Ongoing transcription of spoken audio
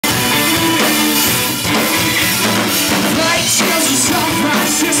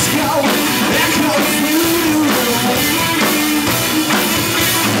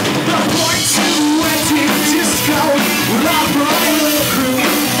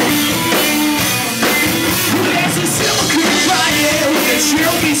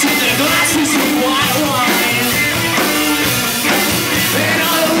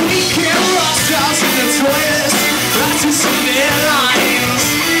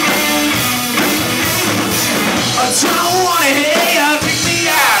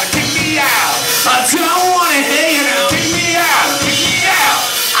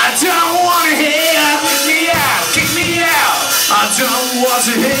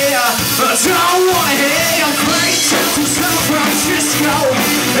don't wanna hear your great tales from San Francisco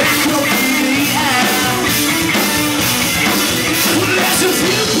echoing in the air. Well, there's a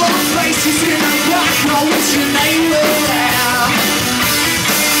few black faces in the back, I wish your name were there.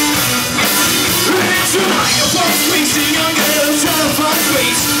 And tonight your phone speaks to young girls on the front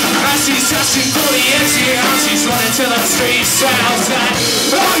streets as she's searching for the ATM, she's running to the streets outside.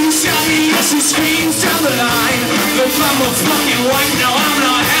 Oh, you tell me yes, she screams down the line. The bumble fucking white, no, I'm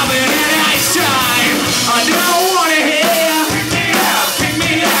not having any time. I don't wanna hear kick me out, kick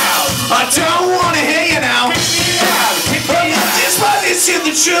me out. I don't wanna hear you now. Kick me out, kick me out. This one is in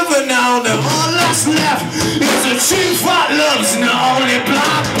the truth, but now the all that's left is the truth. What love's not only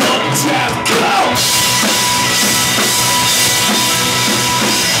black but death. Go!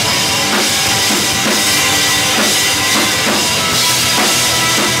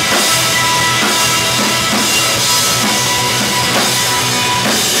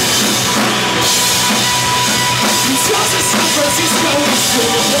 San Francisco is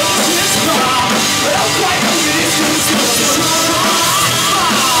full of this bar, but I'm quite convinced it's